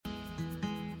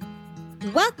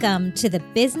Welcome to the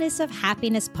Business of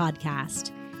Happiness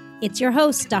podcast. It's your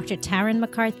host, Dr. Taryn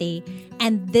McCarthy,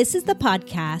 and this is the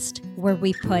podcast where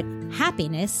we put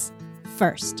happiness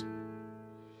first.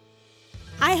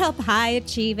 I help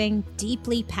high-achieving,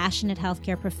 deeply passionate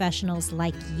healthcare professionals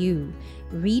like you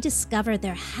rediscover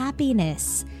their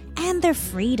happiness and their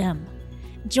freedom.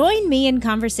 Join me in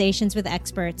conversations with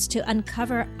experts to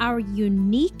uncover our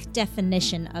unique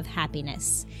definition of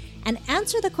happiness and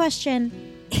answer the question,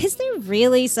 is there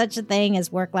really such a thing as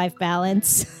work-life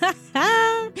balance?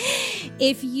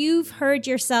 If you've heard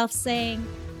yourself saying,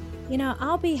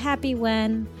 I'll be happy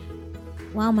when,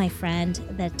 well, my friend,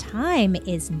 the time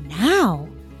is now.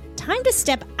 Time to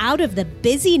step out of the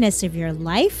busyness of your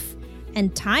life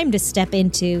and time to step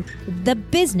into the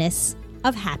business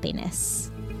of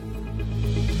happiness.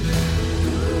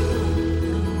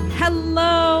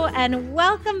 Hello, and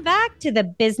welcome back to the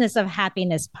Business of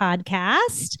Happiness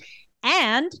podcast.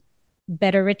 And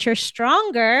Better, Richer,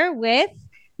 Stronger with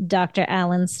Dr.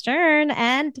 Alan Stern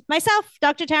and myself,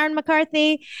 Dr. Taryn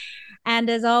McCarthy. And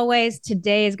as always,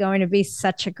 today is going to be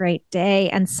such a great day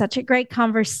and such a great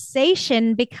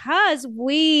conversation because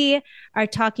we are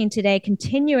talking today,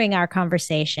 continuing our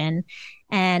conversation,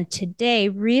 and today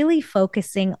really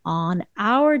focusing on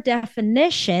our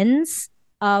definitions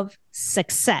of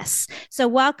success. So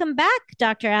welcome back,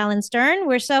 Dr. Alan Stern.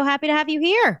 We're so happy to have you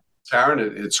here. Taryn,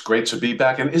 it's great to be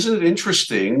back. And isn't it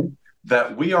interesting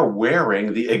that we are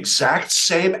wearing the exact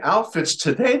same outfits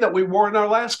today that we wore in our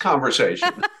last conversation?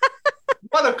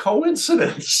 What a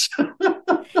coincidence.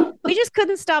 We just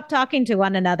couldn't stop talking to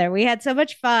one another. We had so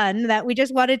much fun that we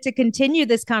just wanted to continue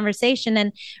this conversation.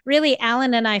 And really,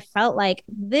 Alan and I felt like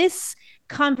this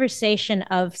conversation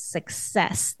of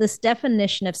success, this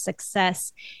definition of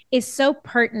success, is so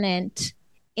pertinent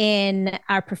in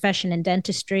our profession in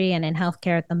dentistry and in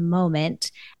healthcare at the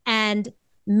moment. And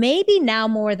maybe now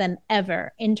more than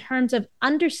ever in terms of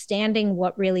understanding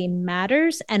what really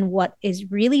matters and what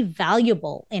is really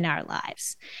valuable in our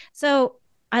lives. So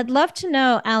I'd love to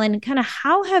know, Alan, kind of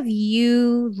how have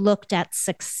you looked at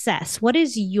success? What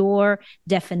is your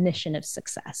definition of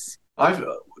success?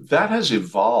 That has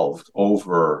evolved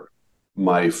over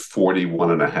my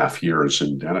 41 and a half years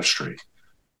in dentistry.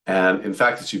 And in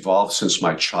fact, it's evolved since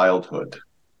my childhood.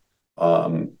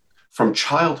 From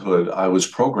childhood, I was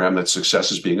programmed that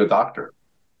success is being a doctor.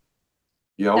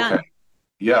 Yeah, okay. Done.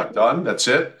 Yeah, done. That's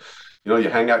it. You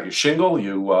hang out your shingle,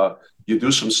 you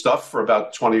do some stuff for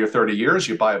about 20 or 30 years,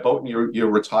 you buy a boat and you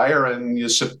retire and you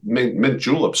sip mint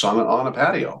juleps on a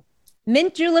patio.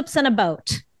 Mint juleps on a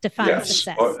boat. Define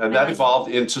success. And that evolved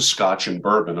into scotch and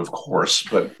bourbon, of course.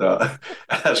 But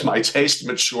as my taste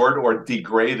matured or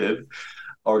degraded,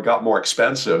 or got more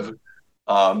expensive.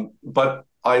 But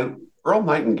Earl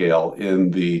Nightingale in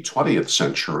the 20th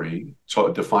century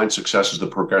defined success as the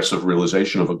progressive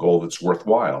realization of a goal that's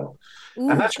worthwhile.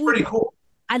 And that's pretty cool.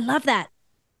 I love that.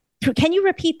 Can you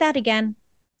repeat that again?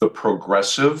 The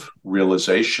progressive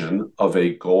realization of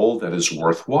a goal that is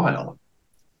worthwhile.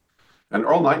 And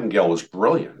Earl Nightingale was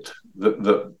brilliant.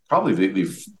 Probably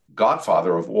the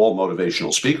godfather of all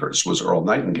motivational speakers was Earl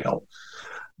Nightingale.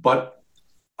 But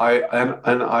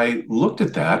I looked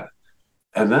at that,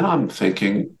 and then I'm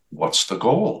thinking, what's the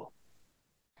goal?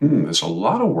 There's a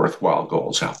lot of worthwhile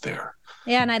goals out there.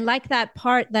 Yeah, and I like that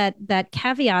part, that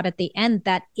caveat at the end,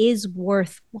 that is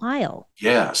worthwhile.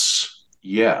 Yes,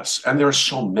 and there are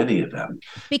so many of them.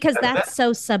 Because that's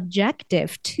so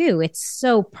subjective, too. It's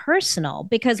so personal,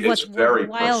 because what's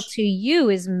worthwhile to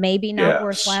you is maybe not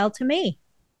worthwhile to me.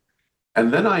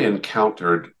 And then I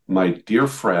encountered my dear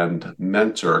friend,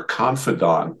 mentor,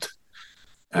 confidant,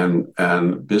 and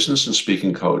business and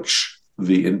speaking coach,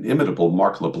 the inimitable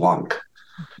Mark LeBlanc.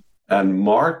 And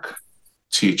Mark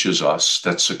teaches us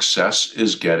that success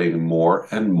is getting more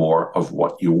and more of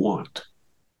what you want.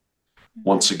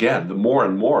 Once again, the more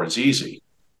and more is easy.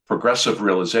 Progressive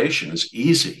realization is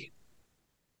easy.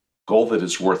 Goal that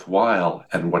is worthwhile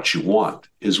and what you want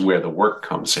is where the work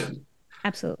comes in.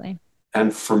 Absolutely.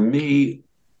 And for me,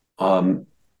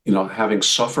 having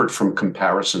suffered from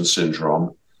comparison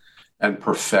syndrome and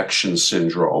perfection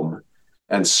syndrome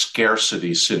and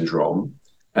scarcity syndrome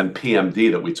and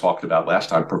PMD that we talked about last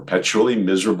time, perpetually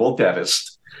miserable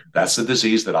dentist, that's the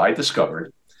disease that I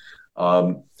discovered.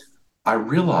 I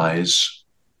realize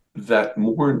that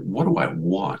what do I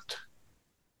want?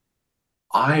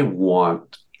 I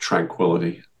want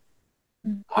tranquility.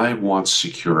 I want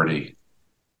security.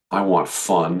 I want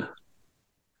fun.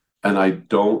 And I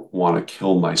don't want to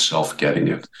kill myself getting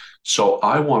it. So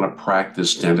I want to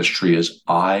practice dentistry as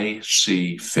I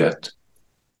see fit,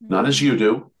 not as you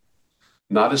do,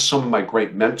 not as some of my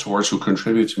great mentors who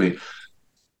contribute to me.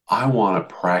 I want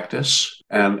to practice.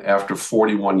 And after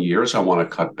 41 years, I want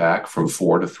to cut back from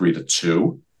 4 to 3 to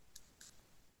 2.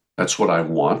 That's what I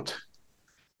want.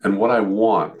 And what I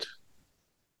want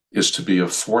is to be a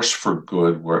force for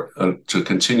good, to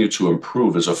continue to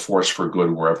improve as a force for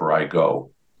good wherever I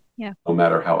go, no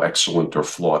matter how excellent or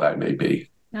flawed I may be.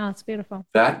 No, it's beautiful.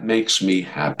 That makes me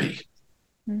happy.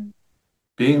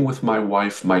 Being with my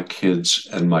wife, my kids,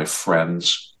 and my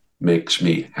friends makes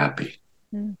me happy.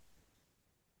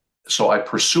 So I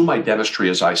pursue my dentistry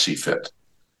as I see fit.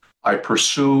 I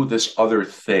pursue this other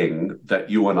thing that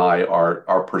you and I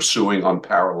are pursuing on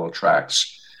parallel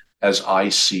tracks as I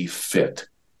see fit.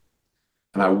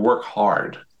 And I work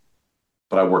hard,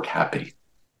 but I work happy.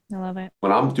 I love it.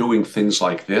 When I'm doing things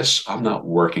like this, I'm not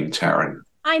working, Taryn.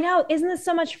 I know. Isn't this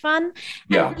so much fun?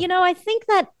 Yeah. And, I think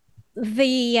that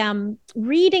the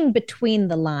reading between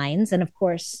the lines, and of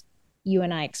course, you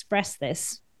and I express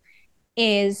this,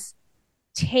 is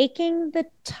taking the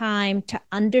time to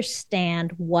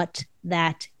understand what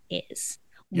that is.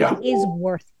 What is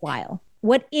worthwhile?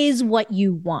 What is what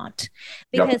you want?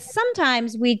 Because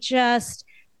sometimes we just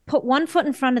put one foot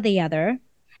in front of the other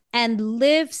and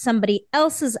live somebody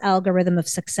else's algorithm of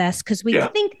success because we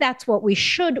think that's what we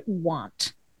should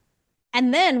want.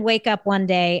 And then wake up one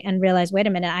day and realize, wait a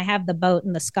minute, I have the boat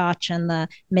and the scotch and the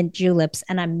mint juleps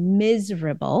and I'm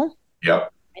miserable.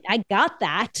 Yep. I got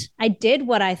that. I did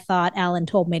what I thought Alan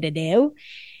told me to do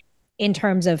in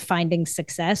terms of finding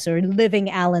success or living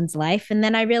Alan's life. And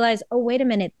then I realized, oh, wait a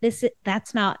minute,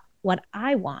 that's not what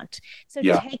I want. So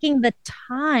taking the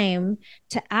time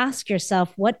to ask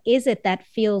yourself, what is it that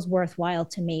feels worthwhile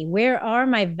to me? Where are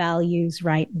my values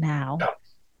right now?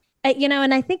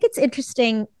 And I think it's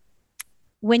interesting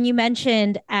when you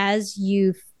mentioned as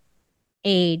you've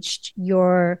aged,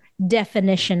 your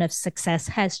definition of success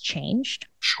has changed.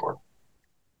 Sure.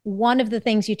 One of the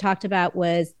things you talked about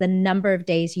was the number of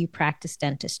days you practice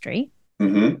dentistry,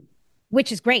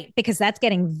 which is great because that's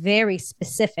getting very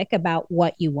specific about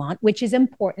what you want, which is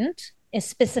important.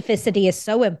 Specificity is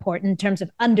so important in terms of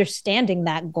understanding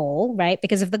that goal, right?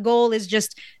 Because if the goal is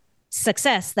just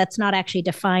success, that's not actually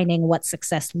defining what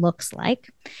success looks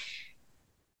like.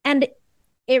 And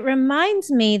it reminds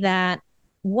me that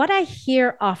what I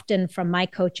hear often from my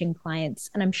coaching clients,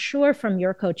 and I'm sure from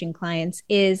your coaching clients,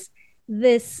 is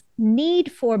this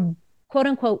need for quote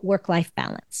unquote work-life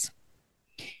balance.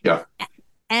 Yeah.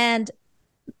 And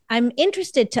I'm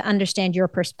interested to understand your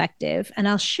perspective, and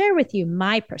I'll share with you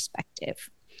my perspective,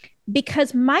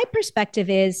 because my perspective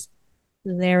is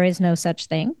there is no such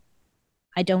thing.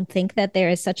 I don't think that there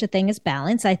is such a thing as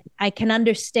balance. I can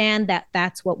understand that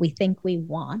that's what we think we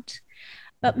want.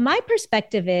 But my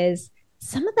perspective is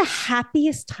some of the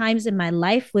happiest times in my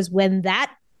life was when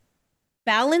that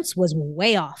balance was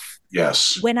way off.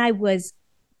 Yes. When I was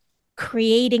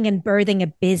creating and birthing a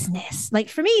business. Like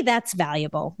for me, that's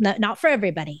valuable. Not for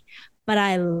everybody, but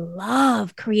I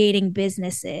love creating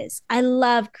businesses. I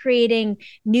love creating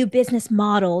new business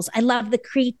models. I love the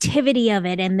creativity of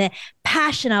it and the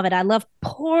passion of it. I love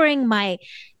pouring my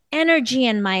energy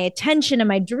and my attention and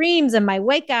my dreams and my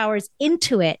wake hours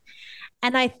into it.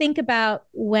 And I think about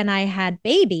when I had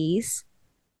babies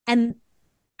and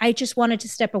I just wanted to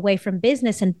step away from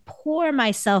business and pour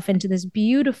myself into this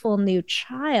beautiful new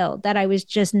child that I was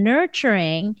just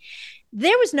nurturing.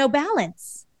 There was no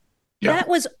balance. That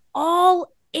was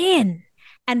all in.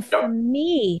 And for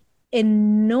me,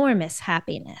 enormous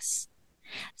happiness.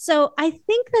 So I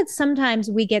think that sometimes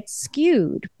we get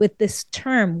skewed with this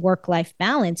term work-life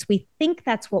balance. We think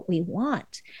that's what we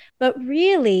want, but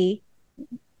really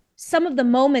some of the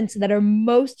moments that are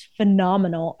most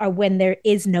phenomenal are when there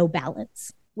is no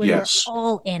balance, when we're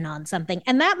all in on something.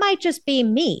 And that might just be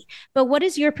me, but what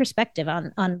is your perspective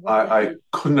on I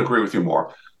couldn't agree with you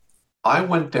more. I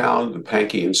went down the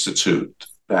Pankey Institute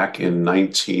back in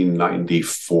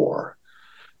 1994,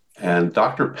 and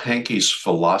Dr. Pankey's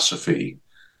philosophy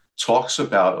talks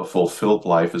about a fulfilled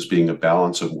life as being a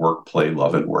balance of work, play,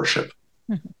 love, and worship.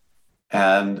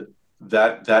 And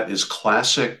that is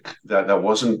classic. That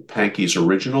wasn't Pankey's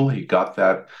original. He got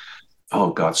that.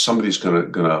 Oh God, somebody's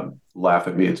gonna laugh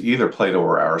at me. It's either Plato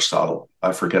or Aristotle.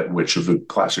 I forget which of the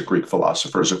classic Greek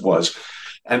philosophers it was.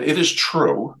 And it is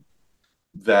true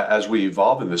that as we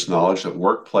evolve in this knowledge that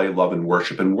work, play, love, and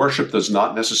worship does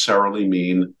not necessarily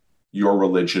mean your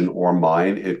religion or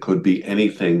mine. It could be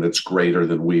anything that's greater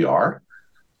than we are.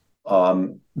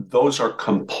 Those are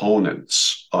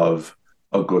components of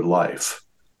a good life.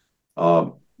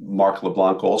 Mark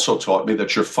LeBlanc also taught me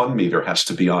that your fun meter has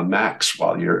to be on max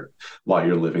while you're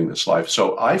living this life.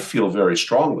 So I feel very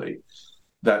strongly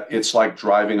that it's like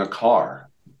driving a car.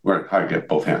 Where I get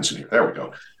both hands in here. There we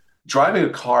go. Driving a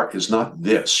car is not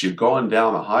this. You're going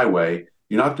down a highway.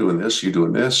 You're not doing this. You're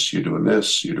doing this. You're doing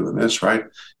this. You're doing this. Right?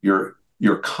 You're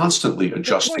constantly You're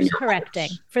adjusting course your correcting.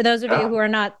 course. For those of you Yeah. who are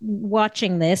not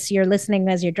watching this, you're listening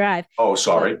as you drive. Oh,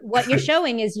 sorry. What you're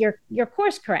showing is you're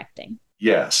course correcting.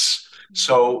 Yes.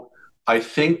 So I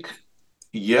think,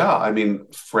 yeah, I mean,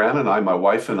 Fran and I, my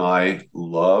wife and I,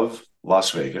 love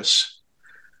Las Vegas.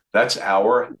 That's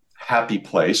our happy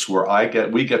place where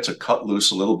we get to cut loose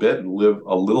a little bit and live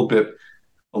a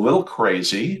little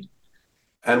crazy.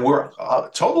 And we're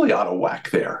totally out of whack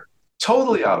there,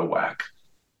 totally out of whack.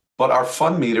 But our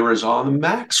fun meter is on the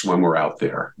max when we're out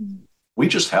there. We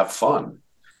just have fun.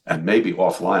 And maybe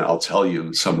offline, I'll tell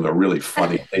you some of the really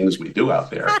funny things we do out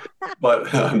there,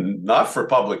 but not for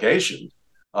publication.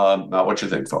 Not what you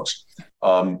think, folks.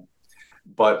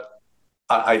 But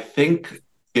I think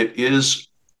it is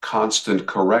constant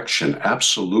correction.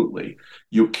 Absolutely.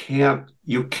 You can't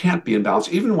be in balance.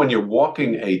 Even when you're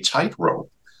walking a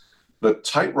tightrope, the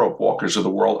tightrope walkers of the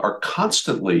world are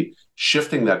constantly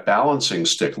shifting that balancing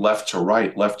stick left to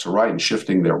right, and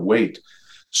shifting their weight.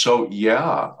 So,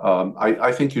 yeah,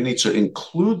 I think you need to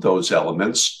include those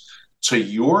elements to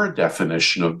your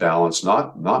definition of balance,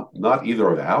 not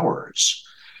either of ours.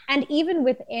 And even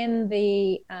within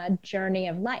the journey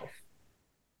of life,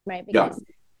 right? Because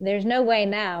there's no way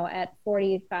now at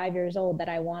 45 years old that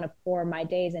I want to pour my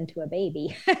days into a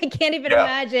baby. I can't even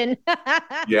imagine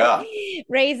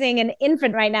raising an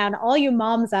infant right now. And all you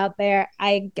moms out there,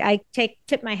 I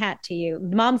tip my hat to you,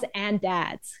 moms and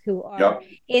dads who are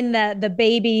in the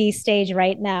baby stage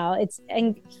right now. It's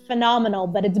phenomenal,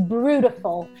 but it's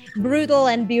brutal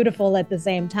and beautiful at the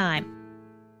same time.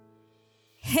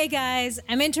 Hey guys,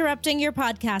 I'm interrupting your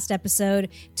podcast episode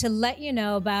to let you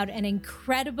know about an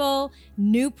incredible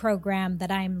new program that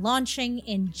I'm launching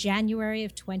in January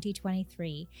of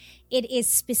 2023. It is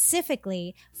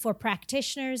specifically for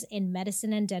practitioners in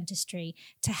medicine and dentistry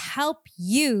to help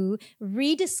you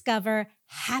rediscover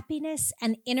happiness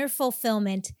and inner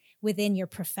fulfillment within your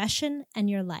profession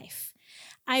and your life.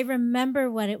 I remember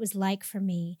what it was like for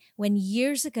me when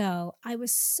years ago I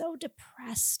was so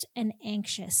depressed and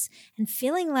anxious and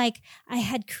feeling like I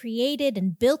had created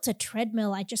and built a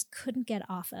treadmill I just couldn't get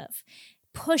off of,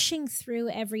 pushing through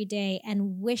every day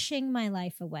and wishing my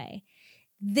life away.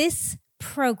 This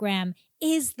program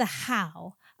is the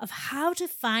how of how to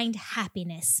find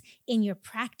happiness in your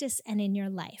practice and in your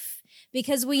life,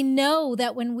 because we know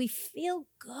that when we feel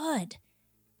good,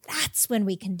 that's when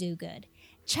we can do good.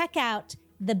 Check out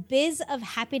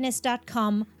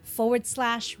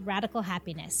thebizofhappiness.com/radical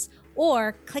happiness,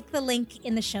 or click the link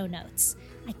in the show notes.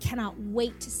 I cannot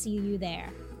wait to see you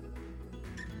there.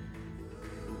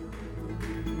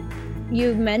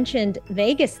 You mentioned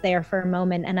Vegas there for a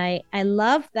moment, and I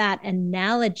love that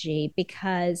analogy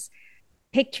because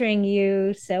picturing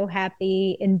you so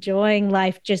happy, enjoying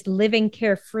life, just living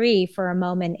carefree for a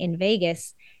moment in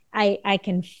Vegas, I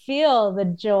can feel the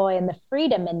joy and the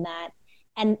freedom in that.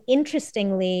 And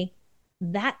interestingly,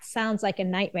 that sounds like a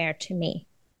nightmare to me.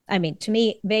 I mean, to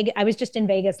me, Vegas, I was just in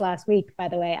Vegas last week, by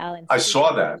the way, Alan. I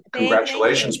saw that.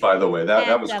 Congratulations, by the way.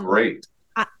 That was great.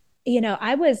 I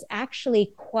was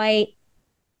actually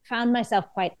found myself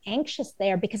quite anxious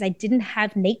there because I didn't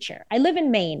have nature. I live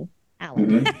in Maine,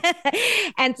 Alan. Mm-hmm.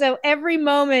 And so every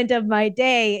moment of my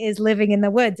day is living in the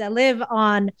woods. I live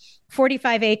on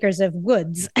 45 acres of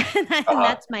woods, and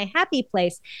that's my happy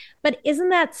place. But isn't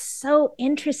that so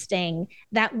interesting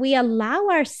that we allow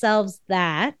ourselves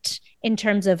that in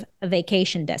terms of a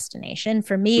vacation destination?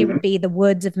 For me, it would be the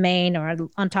woods of Maine or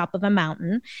on top of a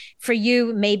mountain. For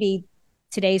you, maybe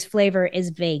today's flavor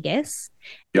is Vegas.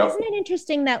 Yep. Isn't it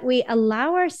interesting that we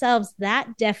allow ourselves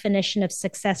that definition of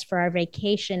success for our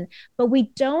vacation, but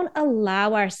we don't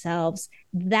allow ourselves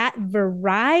that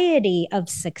variety of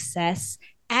success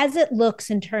as it looks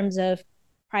in terms of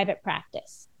private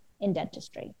practice in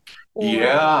dentistry?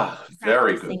 Or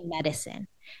very good. Medicine.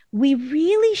 We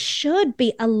really should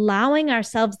be allowing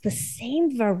ourselves the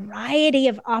same variety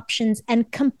of options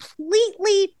and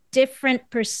completely different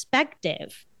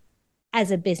perspective as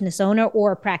a business owner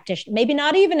or a practitioner, maybe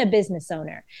not even a business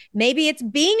owner. Maybe it's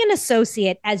being an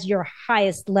associate as your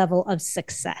highest level of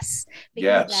success,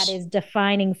 because that is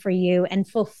defining for you and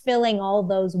fulfilling all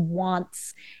those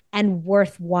wants and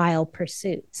worthwhile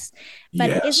pursuits.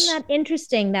 But isn't that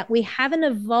interesting that we haven't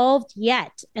evolved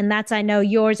yet? And that's, I know,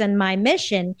 yours and my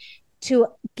mission, to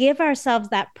give ourselves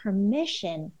that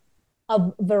permission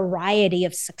of variety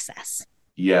of success.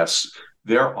 Yes.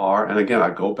 There are, and again,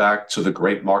 I go back to the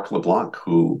great Marc LeBlanc,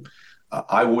 who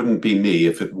I wouldn't be me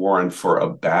if it weren't for a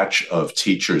batch of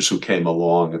teachers who came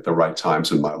along at the right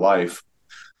times in my life.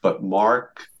 But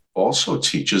Marc also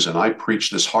teaches, and I preach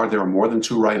this hard, there are more than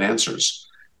two right answers.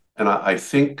 And I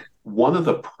think one of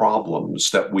the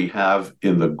problems that we have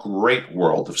in the great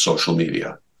world of social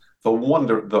media,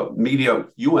 the media,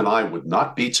 you and I would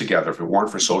not be together if it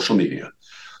weren't for social media.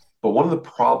 But one of the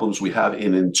problems we have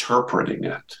in interpreting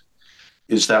it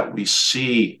is that we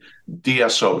see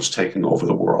DSOs taking over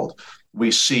the world.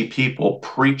 We see people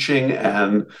preaching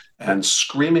and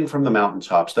screaming from the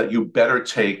mountaintops that you better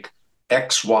take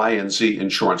X, Y, and Z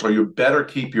insurance, or you better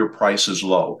keep your prices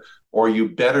low, or you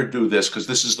better do this because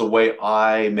this is the way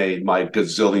I made my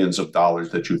gazillions of dollars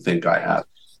that you think I have,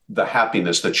 the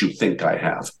happiness that you think I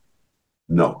have.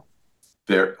 No,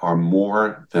 there are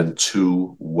more than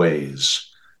two ways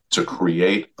to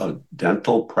create a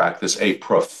dental practice, a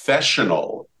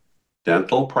professional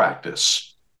dental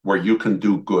practice where you can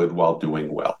do good while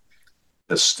doing well.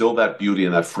 There's still that beauty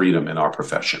and that freedom in our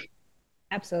profession.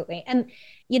 Absolutely. And,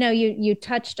 you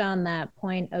touched on that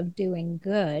point of doing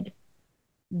good.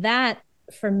 That,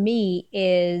 for me,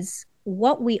 is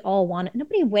what we all want.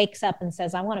 Nobody wakes up and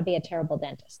says, I want to be a terrible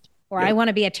dentist, or I want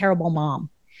to be a terrible mom,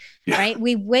 right?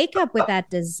 We wake up with that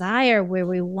desire where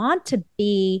we want to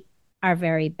be our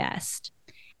very best.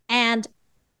 And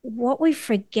what we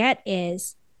forget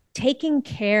is taking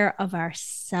care of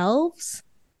ourselves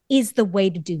is the way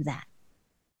to do that.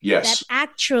 Yes. That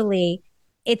actually,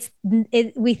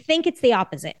 we think it's the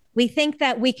opposite. We think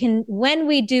that we can, when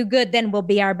we do good, then we'll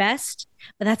be our best.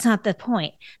 But that's not the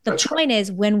point. The point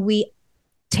is when we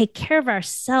take care of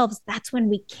ourselves, that's when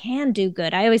we can do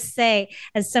good. I always say,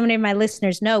 as so many of my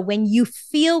listeners know, when you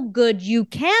feel good, you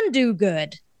can do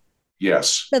good.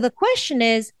 Yes. So the question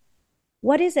is,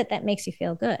 what is it that makes you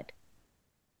feel good?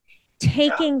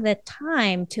 Taking the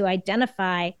time to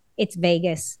identify it's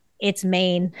Vegas, it's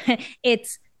Maine,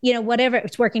 it's, whatever,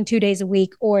 it's working 2 days a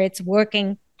week, or it's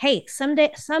working. Hey,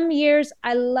 some years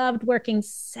I loved working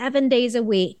 7 days a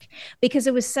week because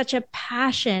it was such a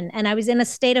passion and I was in a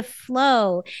state of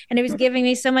flow and it was giving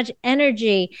me so much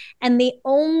energy. And the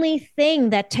only thing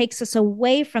that takes us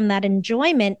away from that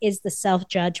enjoyment is the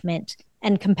self-judgment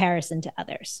and comparison to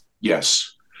others.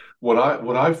 Yes. What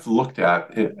I've looked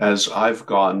at as I've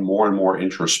gone more and more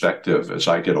introspective as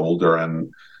I get older,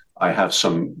 and I have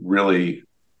some really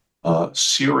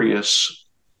serious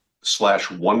 /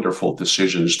 wonderful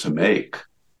decisions to make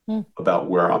about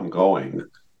where I'm going.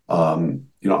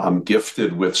 I'm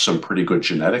gifted with some pretty good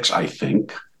genetics, I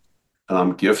think, and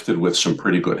I'm gifted with some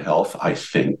pretty good health, I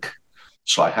think.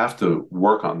 So I have to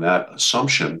work on that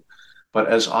assumption. But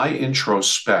as I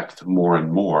introspect more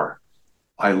and more,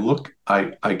 I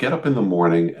get up in the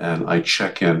morning and I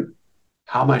check in.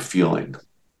 How am I feeling?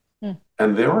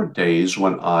 And there are days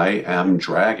when I am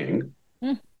dragging.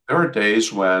 There are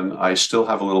days when I still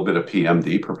have a little bit of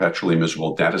PMD, perpetually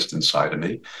miserable dentist, inside of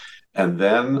me. And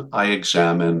then I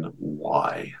examine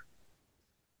why.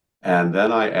 And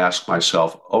then I ask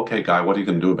myself, okay, Guy, what are you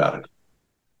going to do about it?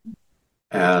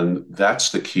 And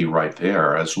that's the key right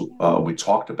there. As we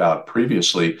talked about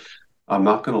previously, I'm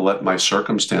not going to let my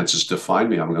circumstances define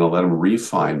me. I'm going to let them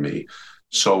refine me.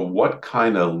 So what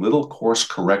kind of little course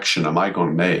correction am I going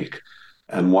to make?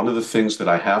 And one of the things that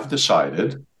I have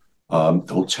decided,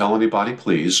 don't tell anybody,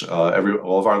 please,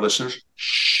 all of our listeners,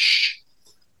 shh,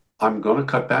 I'm going to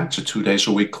cut back to 2 days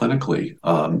a week clinically,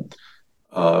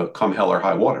 come hell or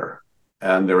high water.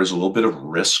 And there is a little bit of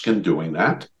risk in doing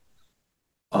that.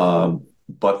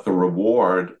 But the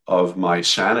reward of my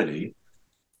sanity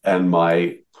and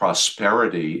my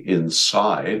prosperity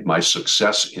inside, my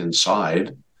success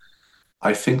inside,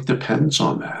 I think depends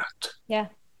on that. Yeah.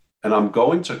 And I'm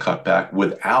going to cut back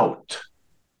without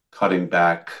cutting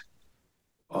back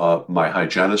my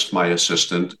hygienist, my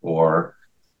assistant, or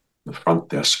the front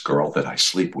desk girl that I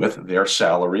sleep with, their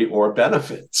salary or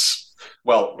benefits.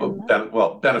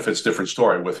 Well, benefits, different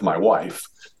story with my wife.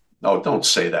 No, don't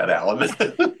say that, Alan.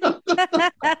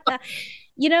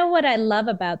 You know what I love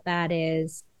about that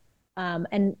is,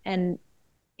 and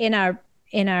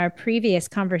in our previous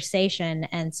conversation,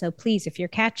 and so please, if you're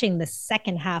catching the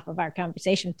second half of our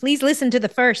conversation, please listen to the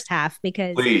first half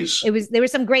because there were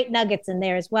some great nuggets in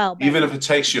there as well. But even if it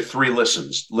takes you 3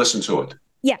 listens, listen to it.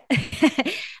 Yeah.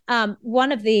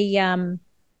 One of the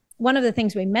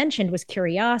things we mentioned was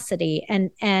curiosity,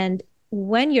 and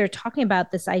when you're talking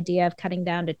about this idea of cutting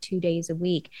down to 2 days a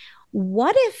week,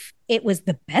 what if it was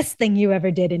the best thing you ever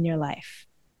did in your life?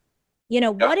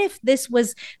 What if this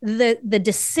was the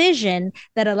decision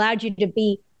that allowed you to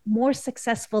be more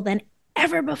successful than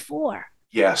ever before?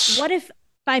 Yes. What if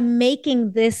by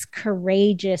making this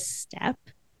courageous step,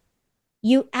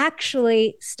 you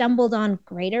actually stumbled on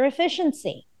greater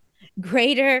efficiency,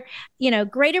 greater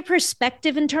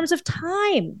perspective in terms of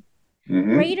time?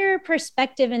 Mm-hmm. greater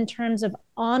perspective in terms of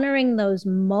honoring those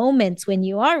moments when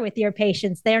you are with your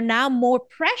patients. They're now more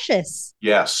precious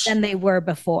Yes. than they were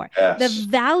before. The Yes.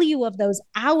 value of those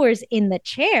hours in the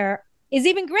chair is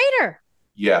even greater.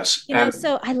 Yes. You know,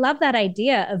 so I love that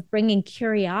idea of bringing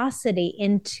curiosity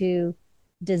into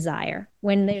desire.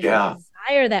 When there's a Yeah.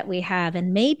 desire that we have,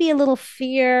 and maybe a little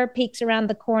fear peeks around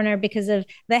the corner because of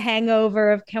the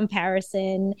hangover of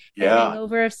comparison, the Yeah.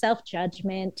 hangover of self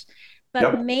judgment, but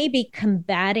Yep. maybe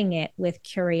combating it with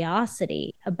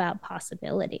curiosity about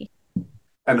possibility.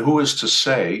 And who is to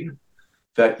say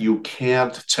that you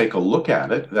can't take a look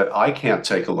at it, that I can't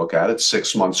take a look at it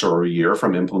 6 months or a year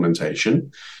from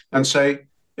implementation and say,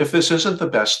 if this isn't the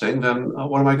best thing, then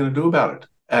what am I going to do about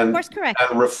it? Course correct.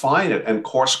 And refine it and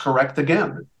course correct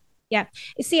again. Yeah.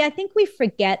 You see, I think we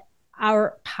forget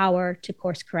our power to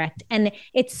course correct. And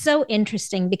it's so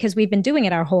interesting because we've been doing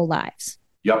it our whole lives.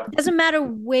 Yep. It doesn't matter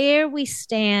where we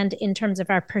stand in terms of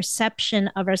our perception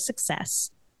of our success.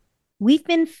 We've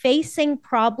been facing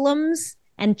problems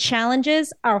and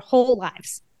challenges our whole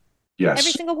lives. Yes.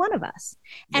 Every single one of us.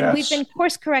 And Yes. we've been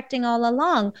course correcting all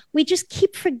along. We just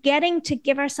keep forgetting to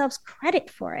give ourselves credit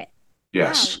for it.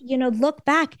 Yes. Wow, you know, look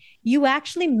back. You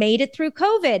actually made it through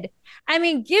COVID. I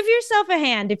mean, give yourself a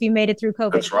hand if you made it through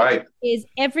COVID. That's right. Is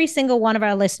every single one of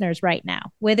our listeners right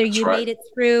now, whether That's you right. made it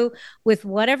through with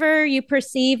whatever you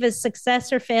perceive as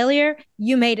success or failure,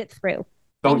 you made it through.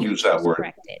 Don't use that word.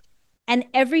 Corrected. And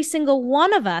every single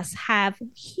one of us have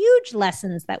huge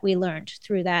lessons that we learned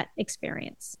through that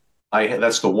experience.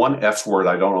 That's the one F word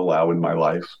I don't allow in my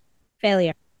life.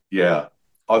 Failure. Yeah.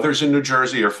 Others in New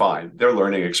Jersey are fine. They're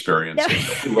learning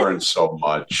experiences. We learn so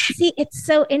much. See, it's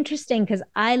so interesting because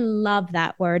I love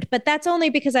that word, but that's only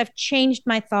because I've changed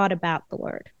my thought about the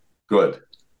word. Good.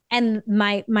 And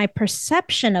my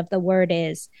perception of the word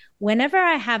is whenever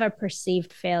I have a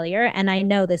perceived failure, and I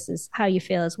know this is how you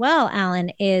feel as well,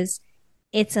 Alan, is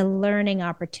it's a learning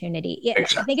opportunity.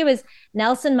 Exactly. I think it was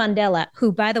Nelson Mandela,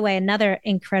 who, by the way, another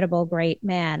incredible, great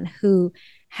man who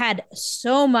had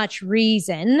so much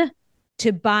reason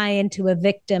to buy into a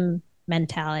victim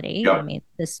mentality. Yep. I mean,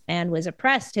 this man was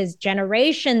oppressed. His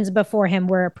generations before him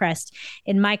were oppressed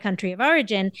in my country of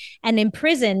origin and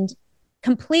imprisoned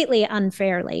completely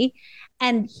unfairly.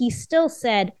 And he still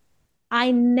said, I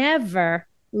never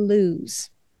lose.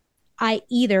 I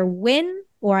either win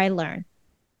or I learn.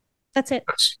 That's it.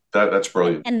 That's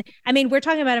brilliant. And I mean, we're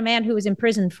talking about a man who was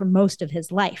imprisoned for most of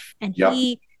his life. And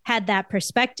he had that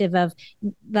perspective of,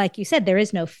 like you said, there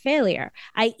is no failure.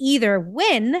 I either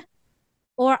win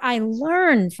or I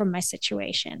learn from my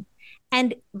situation.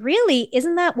 And really,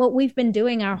 isn't that what we've been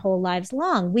doing our whole lives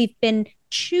long? We've been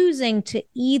choosing to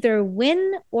either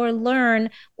win or learn,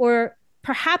 or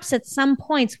perhaps at some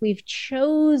points we've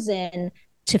chosen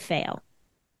to fail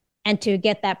and to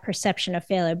get that perception of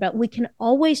failure. But we can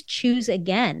always choose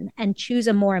again and choose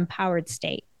a more empowered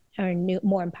state or a new,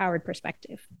 more empowered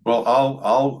perspective. Well,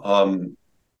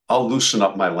 I'll loosen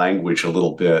up my language a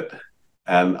little bit.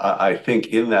 And I think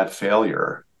in that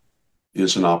failure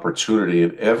is an opportunity.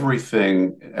 In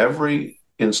every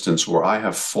instance where I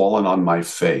have fallen on my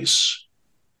face,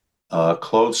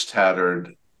 clothes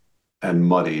tattered and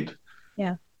muddied,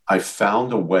 I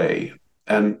found a way.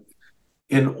 And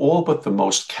in all but the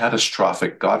most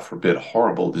catastrophic, God forbid,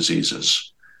 horrible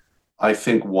diseases, I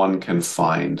think one can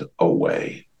find a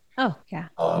way. Oh, yeah.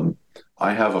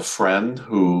 I have a friend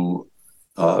who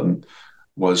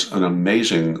was an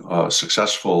amazing,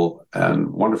 successful, and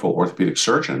wonderful orthopedic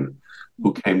surgeon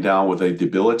who came down with a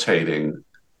debilitating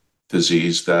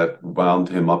disease that wound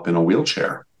him up in a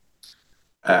wheelchair.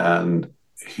 And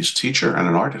he's a teacher and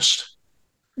an artist.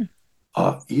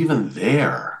 Even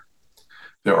there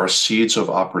are seeds of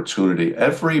opportunity.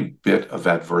 Every bit of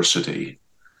adversity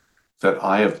that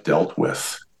I have dealt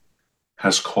with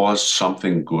has caused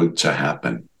something good to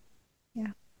happen.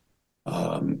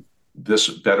 Yeah. This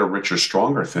better, richer,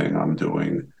 stronger thing I'm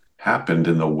doing happened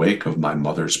in the wake of my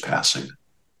mother's passing.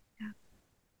 Yeah.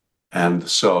 And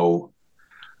so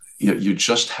you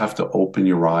just have to open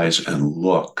your eyes and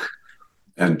look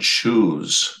and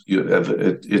choose.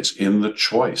 It's in the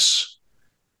choice.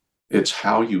 It's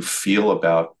how you feel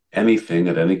about anything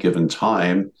at any given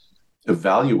time,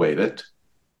 evaluate it,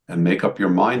 and make up your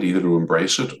mind either to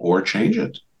embrace it or change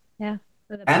it. Yeah.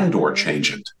 Or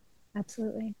change it.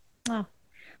 Absolutely. Wow.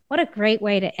 What a great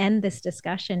way to end this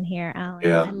discussion here, Alan.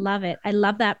 Yeah. I love it. I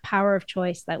love that power of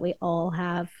choice that we all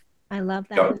have. I love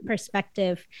that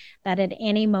perspective that at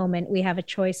any moment we have a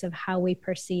choice of how we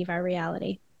perceive our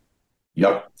reality.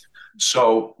 Yep.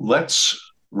 So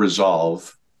let's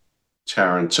resolve,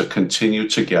 Taryn, to continue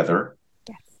together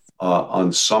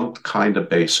on some kind of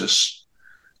basis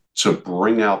to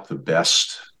bring out the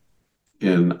best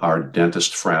in our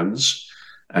dentist friends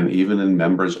and even in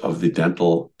members of the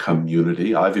dental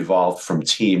community. I've evolved from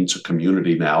team to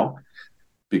community now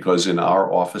because in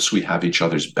our office, we have each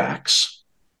other's backs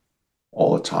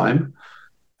all the time.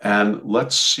 And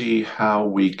let's see how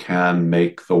we can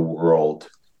make the world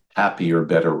happier,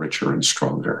 better, richer, and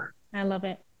stronger. I love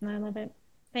it. I love it.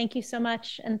 Thank you so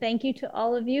much. And thank you to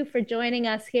all of you for joining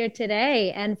us here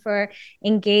today and for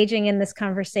engaging in this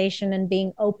conversation and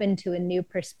being open to a new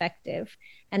perspective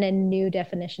and a new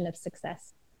definition of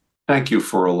success. Thank you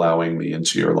for allowing me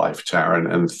into your life,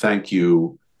 Taryn. And thank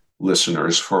you,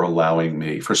 listeners, for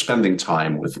spending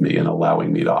time with me and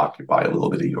allowing me to occupy a little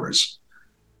bit of yours.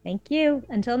 Thank you.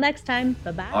 Until next time.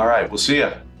 Bye-bye. All right. We'll see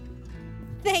you.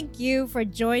 Thank you for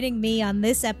joining me on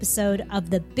this episode of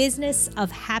the Business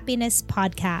of Happiness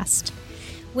podcast.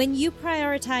 When you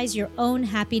prioritize your own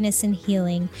happiness and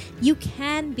healing, you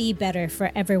can be better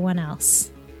for everyone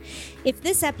else. If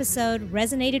this episode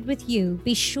resonated with you,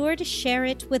 be sure to share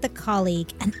it with a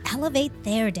colleague and elevate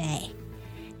their day.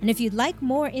 And if you'd like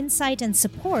more insight and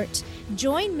support,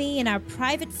 join me in our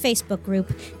private Facebook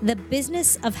group, The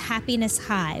Business of Happiness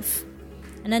Hive.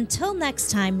 And until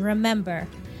next time, remember,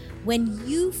 when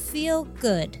you feel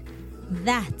good,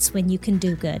 that's when you can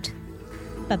do good.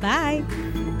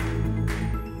 Bye-bye.